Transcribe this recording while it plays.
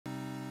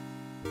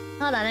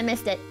Hold on, I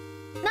missed it.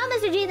 Now,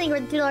 Mr. G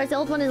thinks the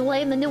old one is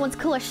lame, the new one's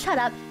cooler. Shut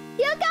up.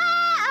 Yuka!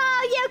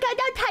 Oh, Yuka,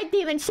 don't type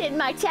demon shit in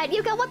my chat.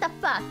 Yuka, what the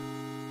fuck?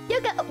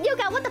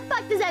 Yuka, what the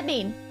fuck does that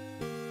mean?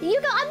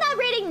 Yuka, I'm not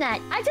reading that.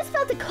 I just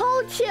felt a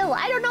cold chill.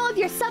 I don't know if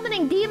you're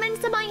summoning demons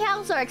to my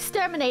house or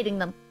exterminating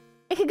them.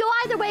 It could go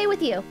either way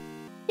with you.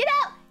 You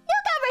know,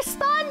 Yuka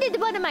responded to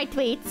one of my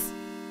tweets.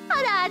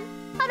 Hold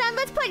on,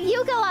 let's put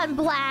Yuko on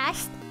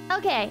blast.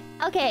 Okay,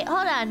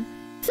 hold on.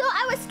 So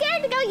I was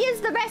scared to go use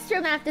the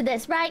restroom after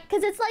this, right?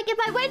 Because it's like if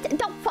I went...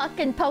 Don't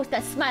fucking post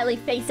a smiley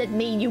face at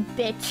me, you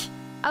bitch.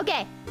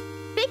 Okay,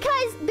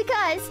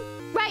 because,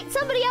 right,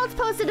 somebody else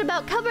posted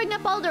about covering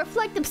up all the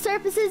reflective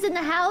surfaces in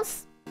the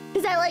house.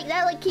 Because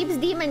that keeps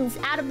demons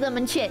out of them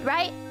and shit,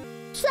 right?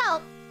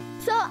 So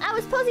I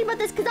was posting about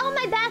this because all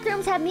my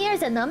bathrooms have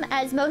mirrors in them,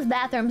 as most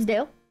bathrooms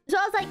do. So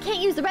I was like, can't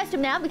use the restroom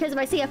now because if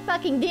I see a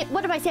fucking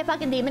what if I see a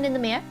fucking demon in the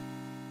mirror?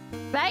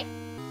 Right?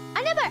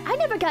 I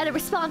never got a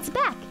response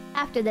back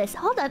after this.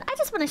 Hold on, I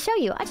just want to show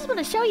you. I just want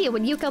to show you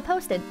what Yuko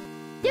posted.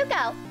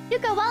 Yuko,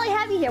 while I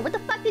have you here, what the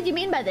fuck did you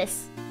mean by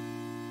this?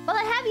 While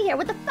I have you here,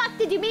 what the fuck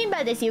did you mean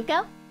by this,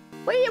 Yuko?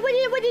 What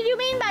did you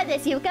mean by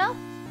this, Yuko?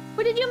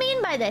 What did you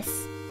mean by this?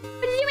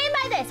 What did you mean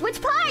by this?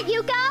 Which part,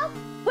 Yuko?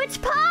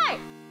 Which part?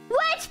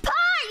 Which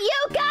part,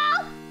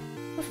 Yuko?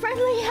 A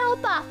friendly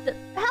help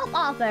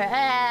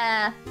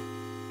offer.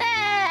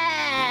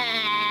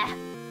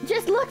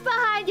 Just look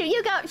behind you.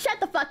 Yuko, shut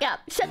the fuck up.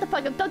 Shut the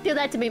fuck up. Don't do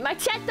that to me. My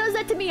chat does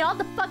that to me all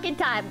the fucking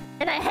time.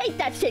 And I hate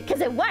that shit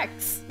because it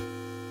works.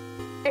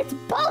 It's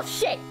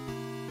bullshit.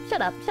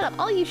 Shut up.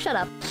 All you shut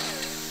up.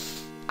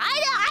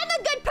 I'm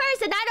a good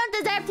person. I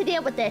don't deserve to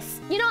deal with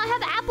this. You know, I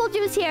have apple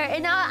juice here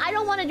and I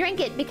don't want to drink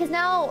it because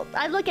now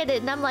I look at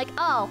it and I'm like,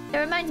 oh, it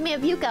reminds me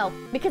of Yuko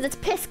because it's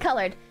piss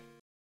colored.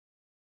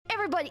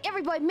 Everybody,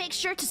 make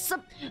sure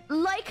to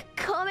like,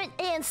 comment,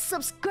 and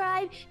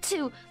subscribe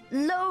to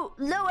Low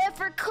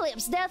Effort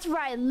Clips. That's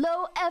right,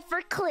 Low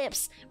Effort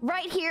Clips,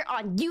 right here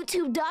on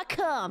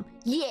YouTube.com.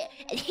 Yeah,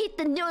 and hit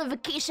the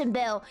notification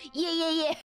bell. Yeah.